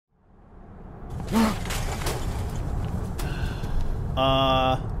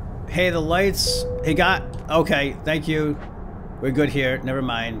Hey, the lights. Hey, okay, thank you. We're good here. Never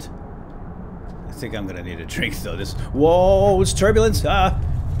mind. I think I'm gonna need a drink, though. Whoa, it's turbulence.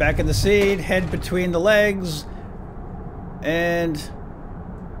 Back in the seat. Head between the legs. And...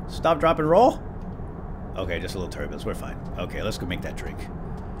 Stop, drop, and roll? Okay, just a little turbulence. We're fine. Okay, let's go make that drink.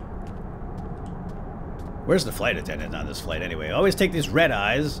 Where's the flight attendant on this flight, anyway? I always take these red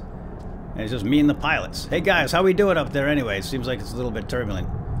eyes, and it's just me and the pilots. Hey, guys, how we doing up there, anyway? Seems like it's a little bit turbulent.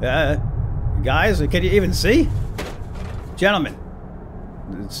 Guys, can you even see? Gentlemen.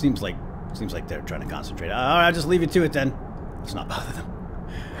 It seems like they're trying to concentrate. Alright, I'll just leave you to it, then. Let's not bother them.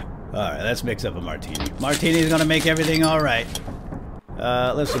 Alright, let's mix up a martini. Martini's gonna make everything alright.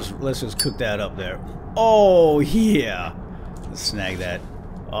 Let's just cook that up there. Oh, yeah. Let's snag that.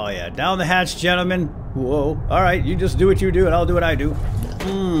 Oh, yeah. Down the hatch, gentlemen. Whoa. Alright, you just do what you do, and I'll do what I do.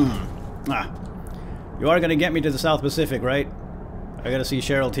 You are gonna get me to the South Pacific, right? I gotta see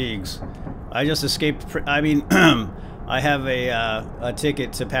Cheryl Teagues. I just escaped... I have a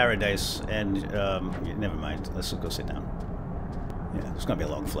ticket to paradise, and, never mind. Let's go sit down. Yeah, it's gonna be a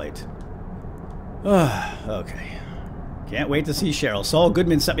long flight. Okay. Can't wait to see Cheryl. Saul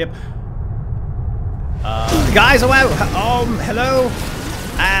Goodman set me up. Guys, hello?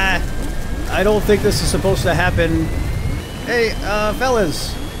 I don't think this is supposed to happen. Hey,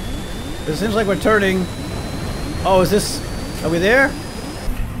 fellas. It seems like we're turning. Oh, are we there?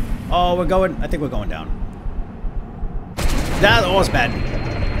 Oh, I think we're going down. That was bad.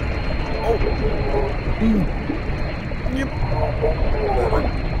 Oh. Yep.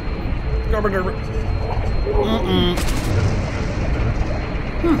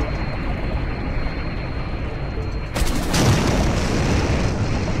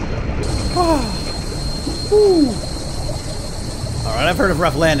 Alright, I've heard of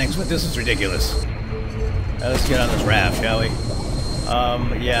rough landings, but this is ridiculous. Let's get on this raft, shall we?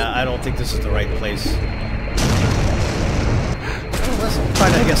 Yeah, I don't think this is the right place. Let's try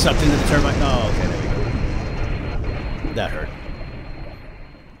to get something to the turbine. Oh, okay, there we go. That hurt.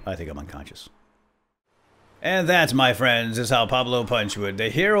 I think I'm unconscious. And that, my friends, is how Pablo Punchwood, the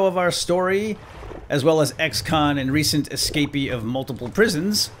hero of our story, as well as ex-con and recent escapee of multiple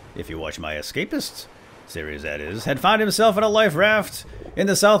prisons, if you watch my Escapist series, that is, had found himself in a life raft in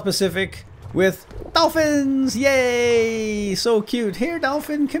the South Pacific with dolphins! Yay! So cute. Here,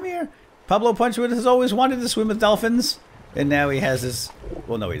 dolphin, come here. Pablo Punchwood has always wanted to swim with dolphins, and now he has this...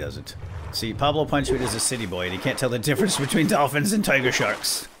 Well, no, he doesn't. See, Pablo Punchwood is a city boy, and he can't tell the difference between dolphins and tiger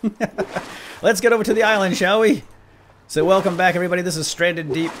sharks. Let's get over to the island, shall we? So welcome back, everybody. This is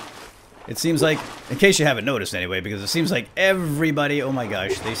Stranded Deep. It seems like, in case you haven't noticed anyway, because it seems like everybody... Oh my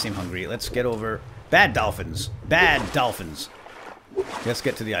gosh, they seem hungry. Let's get over... Bad dolphins. Bad dolphins. Let's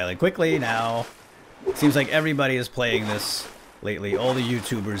get to the island quickly now. It seems like everybody is playing this lately. All the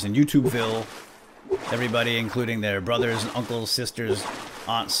YouTubers in YouTubeville. Everybody, including their brothers, uncles, sisters,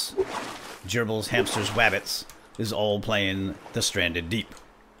 aunts, gerbils, hamsters, wabbits, is all playing the Stranded Deep.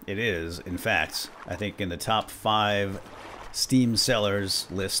 It is, in fact, I think in the top 5 Steam sellers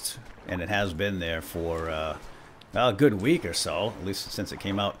list, and it has been there for a good week or so, at least since it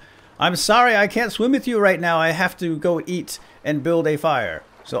came out. I'm sorry, I can't swim with you right now. I have to go eat and build a fire.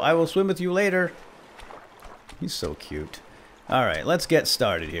 So I will swim with you later. He's so cute. Alright, let's get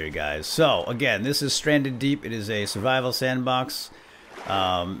started here, guys. So, again, this is Stranded Deep. It is a survival sandbox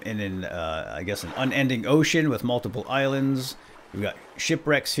in I guess, an unending ocean with multiple islands. We've got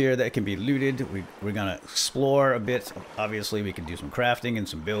shipwrecks here that can be looted. We're going to explore a bit. Obviously, we can do some crafting and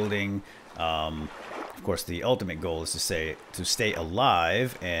some building. Of course, the ultimate goal is to stay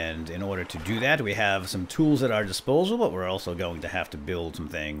alive, and in order to do that, we have some tools at our disposal, but we're also going to have to build some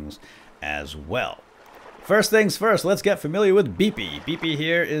things as well. First things first, let's get familiar with Beepy. Beepy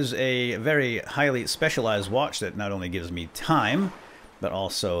here is a very highly specialized watch that not only gives me time, but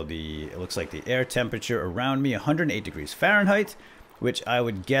also it looks like the air temperature around me, 108 degrees Fahrenheit, which I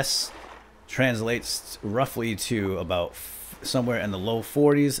would guess translates roughly to about somewhere in the low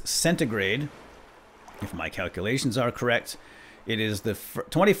 40s centigrade. If my calculations are correct. It is the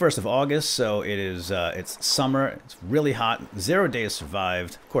 21st of August, so it's summer. It's really hot. 0 days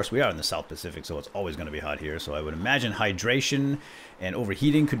survived. Of course, we are in the South Pacific, so it's always going to be hot here. So I would imagine hydration and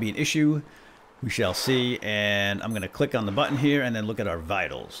overheating could be an issue. We shall see. And I'm going to click on the button here and then look at our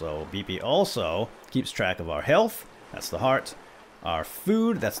vitals. So BP also keeps track of our health. That's the heart. Our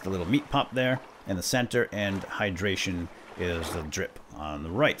food, that's the little meat pop there in the center. And hydration is the drip on the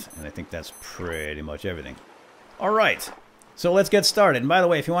right. And I think that's pretty much everything. All right. So let's get started. And by the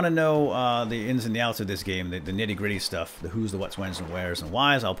way, if you want to know the ins and the outs of this game, the nitty-gritty stuff, the who's, the what's, when's, and where's, and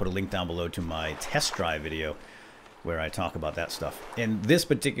why's, I'll put a link down below to my test drive video where I talk about that stuff. In this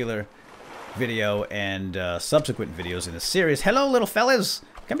particular video and subsequent videos in the series, hello little fellas,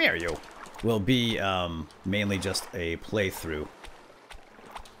 come here you, will be mainly just a playthrough.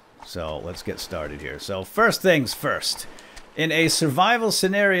 So let's get started here. So first things first, in a survival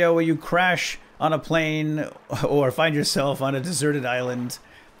scenario where you crash on a plane or find yourself on a deserted island,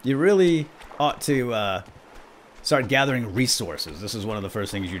 you really ought to start gathering resources. This is one of the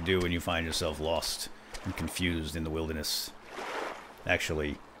first things you do when you find yourself lost and confused in the wilderness.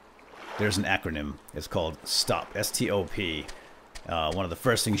 Actually, there's an acronym. It's called STOP, S-T-O-P. One of the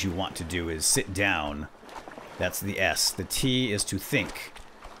first things you want to do is sit down. That's the S. The T is to think.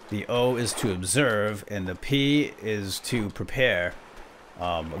 The O is to observe. And the P is to prepare.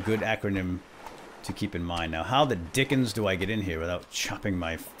 A good acronym to keep in mind. Now, how the dickens do I get in here without chopping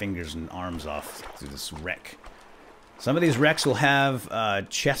my fingers and arms off through this wreck? Some of these wrecks will have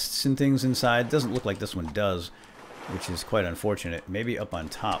chests and things inside. Doesn't look like this one does, which is quite unfortunate. Maybe up on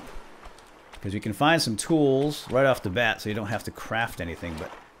top, because you can find some tools right off the bat, so you don't have to craft anything.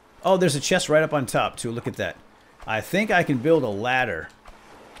 But oh, there's a chest right up on top too. Look at that. I think I can build a ladder.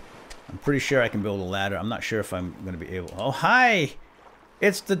 I'm pretty sure I can build a ladder. I'm not sure if I'm going to be able. Oh, hi!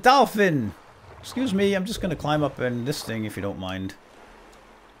 It's the dolphin! Excuse me, I'm just going to climb up in this thing if you don't mind.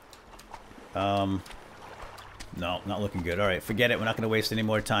 No, not looking good. Alright, forget it. We're not going to waste any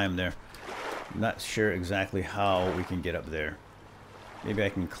more time there. I'm not sure exactly how we can get up there. Maybe I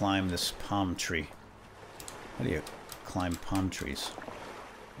can climb this palm tree. How do you climb palm trees?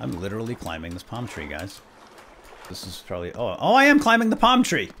 I'm literally climbing this palm tree, guys. This is probably... Oh, I am climbing the palm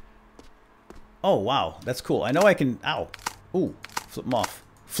tree! Oh, wow. That's cool. I know I can... Ow. Ooh. Flip him off.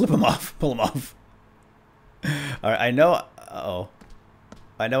 Flip him off. Pull him off. Alright, I know... Uh-oh.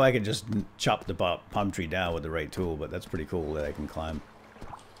 I know I can just chop the palm tree down with the right tool, but that's pretty cool that I can climb.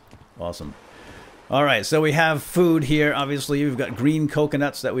 Awesome. Alright, so we have food here. Obviously, we've got green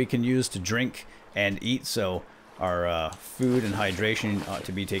coconuts that we can use to drink and eat, so our food and hydration ought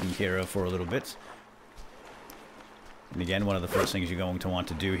to be taken care of for a little bit. And again, one of the first things you're going to want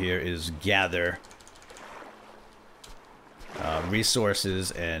to do here is gather resources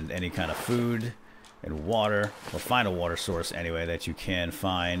and any kind of food and water, or find a water source anyway that you can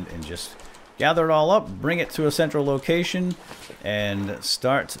find, and just gather it all up, bring it to a central location, and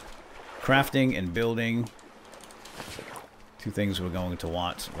start crafting and building. Two things we're going to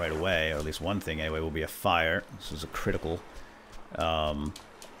want right away, or at least one thing anyway, will be a fire. This is a critical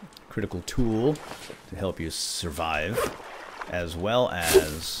tool to help you survive, as well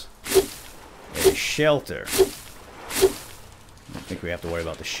as a shelter. I don't think we have to worry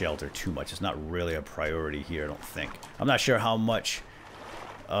about the shelter too much. It's not really a priority here, I don't think. I'm not sure how much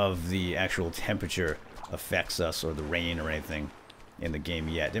of the actual temperature affects us, or the rain or anything in the game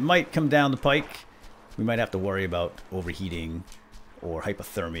yet. It might come down the pike. We might have to worry about overheating or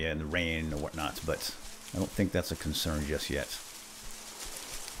hypothermia in the rain or whatnot, but I don't think that's a concern just yet.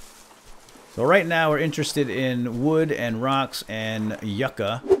 So right now we're interested in wood and rocks and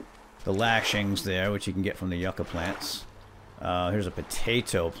yucca, the lashings there, which you can get from the yucca plants. Here's a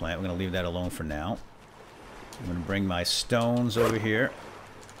potato plant. We're going to leave that alone for now. I'm going to bring my stones over here.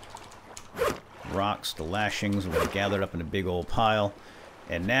 Rocks, the lashings, we're going to gather it up in a big old pile.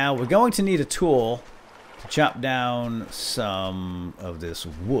 And now we're going to need a tool to chop down some of this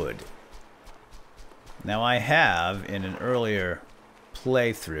wood. Now I have, in an earlier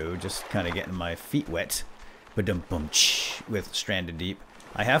playthrough, just kind of getting my feet wet, with Stranded Deep,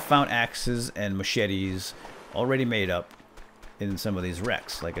 I have found axes and machetes already made up in some of these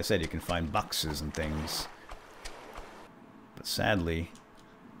wrecks. Like I said, you can find boxes and things. But sadly...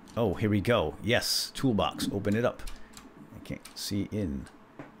 Oh, here we go. Yes, toolbox. Open it up. I can't see in.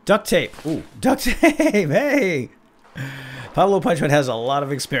 Duct tape! Ooh, duct tape! Hey! Pablo Punchwood has a lot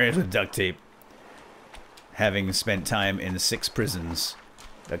of experience with duct tape. Having spent time in 6 prisons,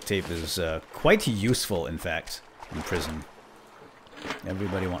 duct tape is quite useful, in fact, in prison.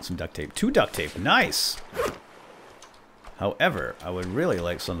 Everybody wants some duct tape. 2 duct tape. Nice! However, I would really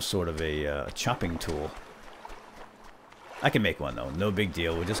like some sort of a chopping tool. I can make one, though. No big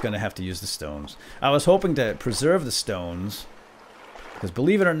deal. We're just going to have to use the stones. I was hoping to preserve the stones, because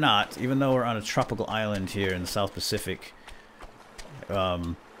believe it or not, even though we're on a tropical island here in the South Pacific,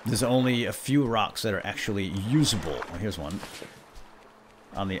 there's only a few rocks that are actually usable. Well, here's one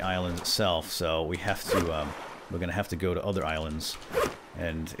on the island itself, so we have to, we're going to have to go to other islands.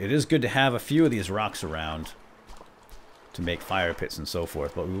 And it is good to have a few of these rocks around to make fire pits and so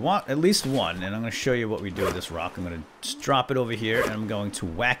forth. But we want at least one, and I'm going to show you what we do with this rock. I'm going to just drop it over here, and I'm going to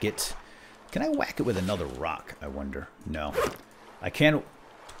whack it. Can I whack it with another rock, I wonder? No. I can't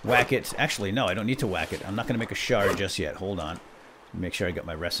whack it. Actually, no, I don't need to whack it. I'm not going to make a shard just yet. Hold on. Make sure I got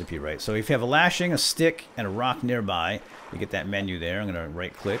my recipe right. So if you have a lashing, a stick, and a rock nearby, you get that menu there. I'm going to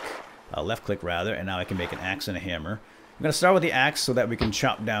right-click, left-click rather, and now I can make an axe and a hammer. I'm going to start with the axe so that we can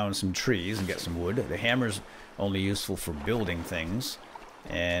chop down some trees and get some wood. The hammer's only useful for building things,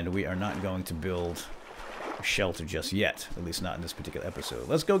 and we are not going to build a shelter just yet, at least not in this particular episode.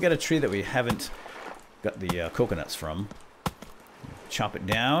 Let's go get a tree that we haven't got the coconuts from. Chop it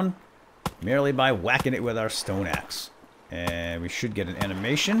down merely by whacking it with our stone axe. And we should get an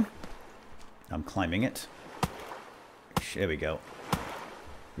animation. I'm climbing it. There we go.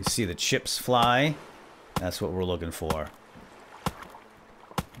 You see the chips fly. That's what we're looking for.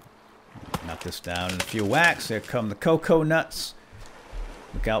 Knock this down in a few whacks. There come the cocoa nuts.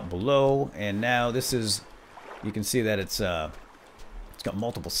 Look out below. And now this is, you can see that it's got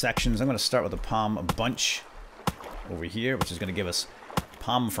multiple sections. I'm going to start with a palm bunch over here, which is going to give us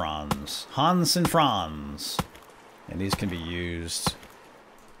palm fronds. Hans and fronds. And these can be used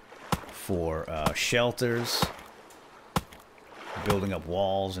for shelters, building up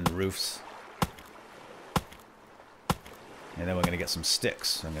walls and roofs. And then we're going to get some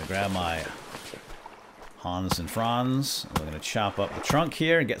sticks. I'm going to grab my Hans and fronds. And we're going to chop up the trunk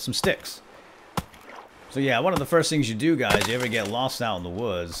here and get some sticks. So yeah, one of the first things you do, guys, you ever get lost out in the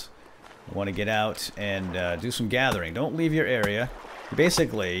woods, you want to get out and do some gathering. Don't leave your area. You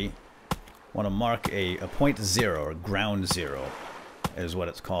basically want to mark a point zero, or ground zero is what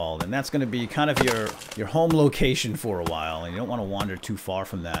it's called, and that's going to be kind of your home location for a while, and you don't want to wander too far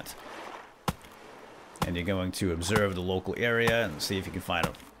from that. And you're going to observe the local area and see if you can find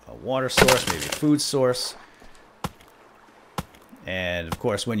a water source, maybe a food source. And of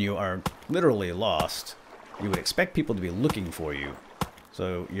course, when you are literally lost, you would expect people to be looking for you.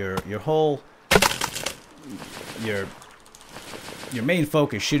 So your main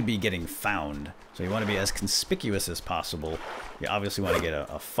focus should be getting found. So you want to be as conspicuous as possible. You obviously want to get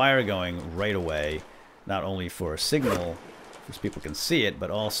a fire going right away, not only for a signal, so people can see it, but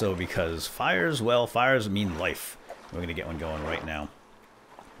also because fires, well, fires mean life. We're going to get one going right now,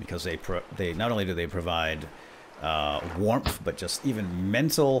 because they not only do they provide warmth, but just even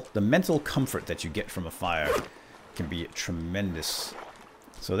the mental comfort that you get from a fire can be tremendous.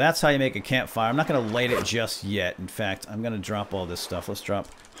 So that's how you make a campfire. I'm not going to light it just yet. In fact, I'm going to drop all this stuff. Let's drop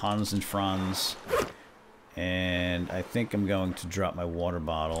Hans and Franz. And I think I'm going to drop my water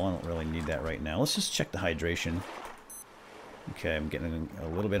bottle. I don't really need that right now. Let's just check the hydration. Okay, I'm getting a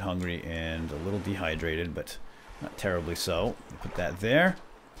little bit hungry and a little dehydrated, but not terribly so. Put that there.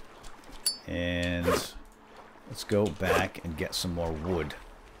 And let's go back and get some more wood.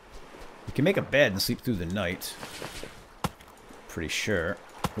 You can make a bed and sleep through the night. Pretty sure.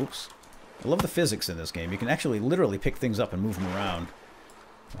 Oops. I love the physics in this game. You can actually literally pick things up and move them around.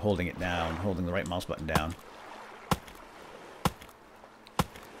 Holding it down, holding the right mouse button down.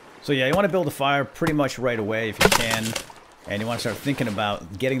 So yeah, you want to build a fire pretty much right away if you can. And you want to start thinking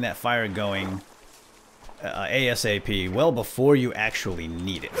about getting that fire going ASAP, well before you actually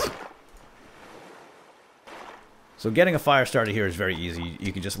need it. So getting a fire started here is very easy.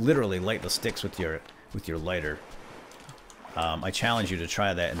 You can just literally light the sticks with your lighter. I challenge you to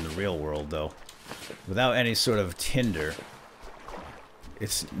try that in the real world, though. Without any sort of tinder,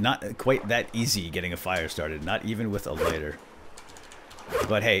 it's not quite that easy getting a fire started, not even with a lighter.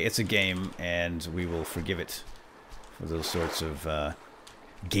 But hey, it's a game, and we will forgive it for those sorts of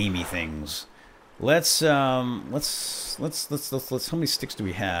gamey things. Let's how many sticks do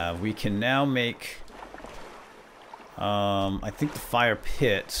we have? We can now make I think the fire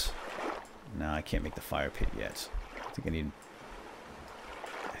pit. No, I can't make the fire pit yet. I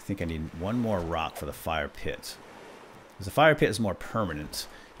think I need one more rock for the fire pit. Because the fire pit is more permanent.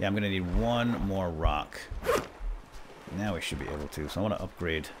 Yeah, I'm going to need one more rock. Now we should be able to. So I want to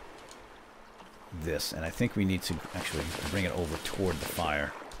upgrade this. And I think we need to actually bring it over toward the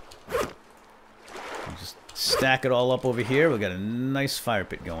fire. Just stack it all up over here. We've got a nice fire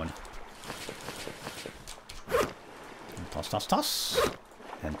pit going. And toss, toss, toss.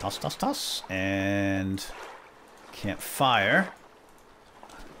 And toss, toss, toss. And campfire.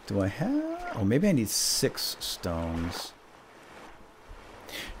 Do I have... Oh, maybe I need 6 stones.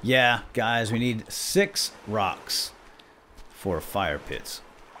 Yeah, guys, we need 6 rocks for fire pits.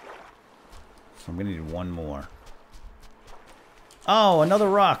 So I'm going to need one more. Oh, another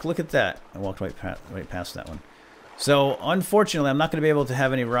rock. Look at that. I walked right past that one. So, unfortunately, I'm not going to be able to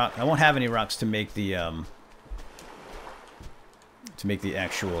have any rock. I won't have any rocks to make the to make the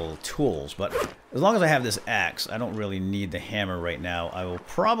actual tools. But as long as I have this axe, I don't really need the hammer right now. I will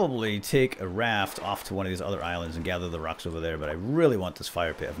probably take a raft off to one of these other islands and gather the rocks over there. But I really want this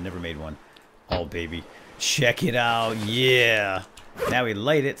fire pit. I've never made one. Oh, baby. Check it out. Yeah. Now we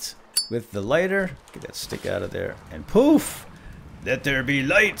light it with the lighter. Get that stick out of there. And poof. Let there be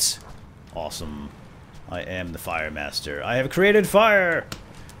light. Awesome. I am the fire master. I have created fire.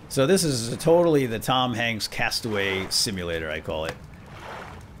 So this is totally the Tom Hanks Castaway simulator, I call it.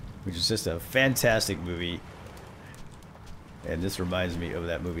 Which is just a fantastic movie. And this reminds me of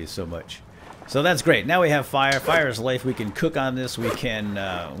that movie so much. So that's great. Now we have fire. Fire is life. We can cook on this. We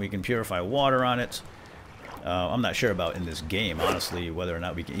can purify water on it. I'm not sure about in this game, honestly, whether or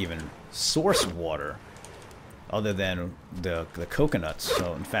not we can even source water other than the coconuts.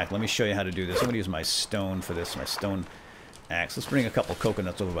 So in fact, let me show you how to do this. I'm going to use my stone for this, my stone axe. Let's bring a couple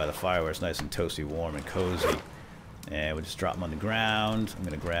coconuts over by the fire where it's nice and toasty, warm, and cozy. And we'll just drop them on the ground. I'm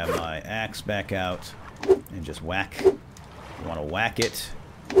going to grab my axe back out and just whack. You want to whack it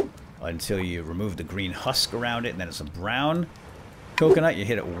until you remove the green husk around it, and then it's a brown coconut. You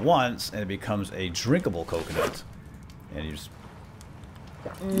hit it once, and it becomes a drinkable coconut. And you just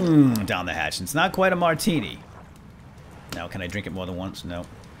down the hatch. It's not quite a martini. Now, can I drink it more than once? No.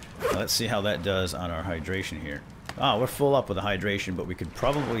 Now, let's see how that does on our hydration here. Oh, we're full up with the hydration, but we could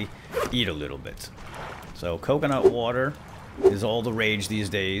probably eat a little bit. So, coconut water is all the rage these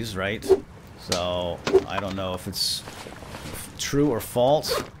days, right? So, I don't know if it's true or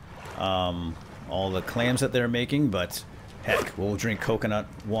false, all the claims that they're making, but heck, we'll drink coconut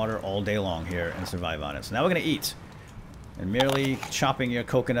water all day long here and survive on it. So now we're going to eat. And merely chopping your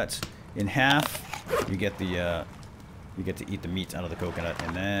coconut in half, you get the you get to eat the meat out of the coconut,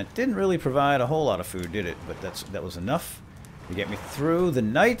 and that didn't really provide a whole lot of food, did it? But that was enough to get me through the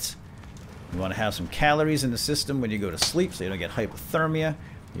night. You want to have some calories in the system when you go to sleep, so you don't get hypothermia.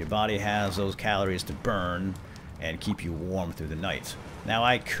 Your body has those calories to burn and keep you warm through the night. Now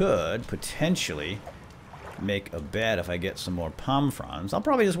I could potentially make a bed if I get some more palm fronds. I'll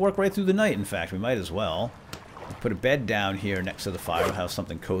probably just work right through the night. In fact, we might as well put a bed down here next to the fire. We'll have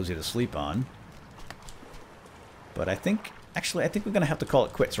something cozy to sleep on. But I think we're going to have to call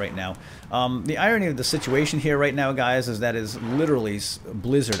it quits right now. The irony of the situation here right now, guys, is that it's literally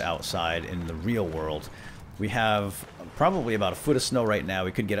blizzard outside in the real world. We have probably about a foot of snow right now.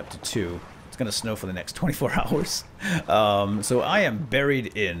 We could get up to 2. It's going to snow for the next 24 hours. So I am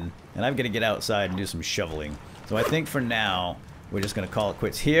buried in, and I'm going to get outside and do some shoveling. So I think for now, we're just going to call it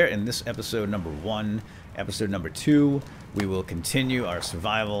quits here in this episode number 1. Episode number 2, we will continue our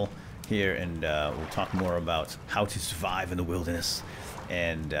survival here, and we'll talk more about how to survive in the wilderness,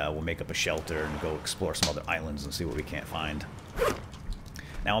 and we'll make up a shelter and go explore some other islands and see what we can't find.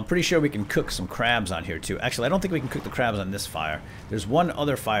 Now, I'm pretty sure we can cook some crabs on here too. Actually, I don't think we can cook the crabs on this fire. There's one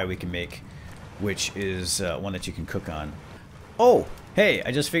other fire we can make, which is one that you can cook on. Oh, hey,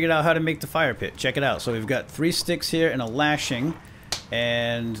 I just figured out how to make the fire pit. Check it out. So we've got 3 sticks here and a lashing,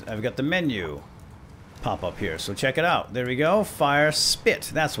 and I've got the menu pop up here. So check it out. There we go. Fire spit.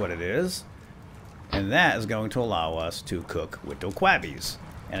 That's what it is. And that is going to allow us to cook widow quabbies.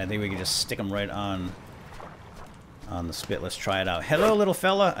 And I think we can just stick them right on the spit. Let's try it out. Hello, little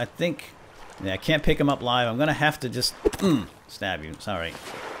fella. I think... Yeah, I can't pick him up live. I'm going to have to just stab you. Sorry.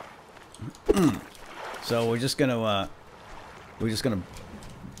 So we're just going to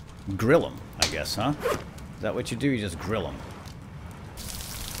grill them, I guess, huh? Is that what you do? You just grill them.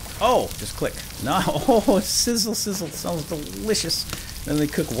 Oh, just click. No, oh, sizzle, sizzle. Sounds delicious. Then they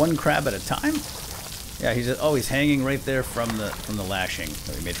cook 1 crab at a time? Yeah, he's just, oh, he's hanging right there from the lashing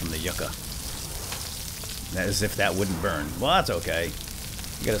that we made from the yucca. As if that wouldn't burn. Well, that's okay.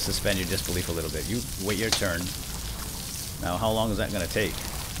 You gotta suspend your disbelief a little bit. You wait your turn. Now, how long is that gonna take?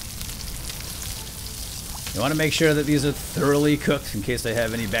 You want to make sure that these are thoroughly cooked in case they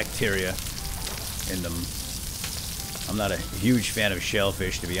have any bacteria in them. I'm not a huge fan of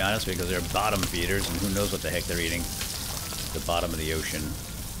shellfish, to be honest, because they're bottom feeders, and who knows what the heck they're eating at the bottom of the ocean.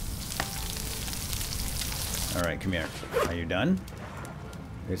 Alright, come here. Are you done?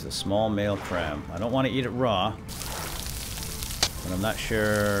 There's a small male crab. I don't want to eat it raw, but I'm not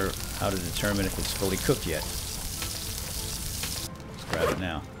sure how to determine if it's fully cooked yet. Let's grab it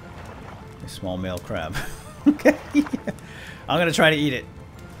now. A small male crab. Okay. I'm going to try to eat it.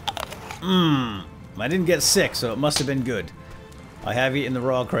 I didn't get sick, so it must have been good. I have eaten the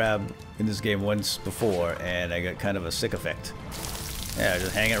raw crab in this game once before, and I got kind of a sick effect. Yeah,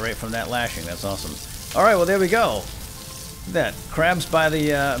 just hang it right from that lashing. That's awesome. Alright, well, there we go. Look at that. Crabs by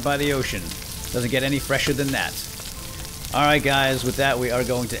the ocean. Doesn't get any fresher than that. Alright, guys, with that, we are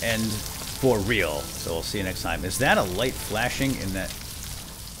going to end For real. So we'll see you next time. Is that a light flashing in that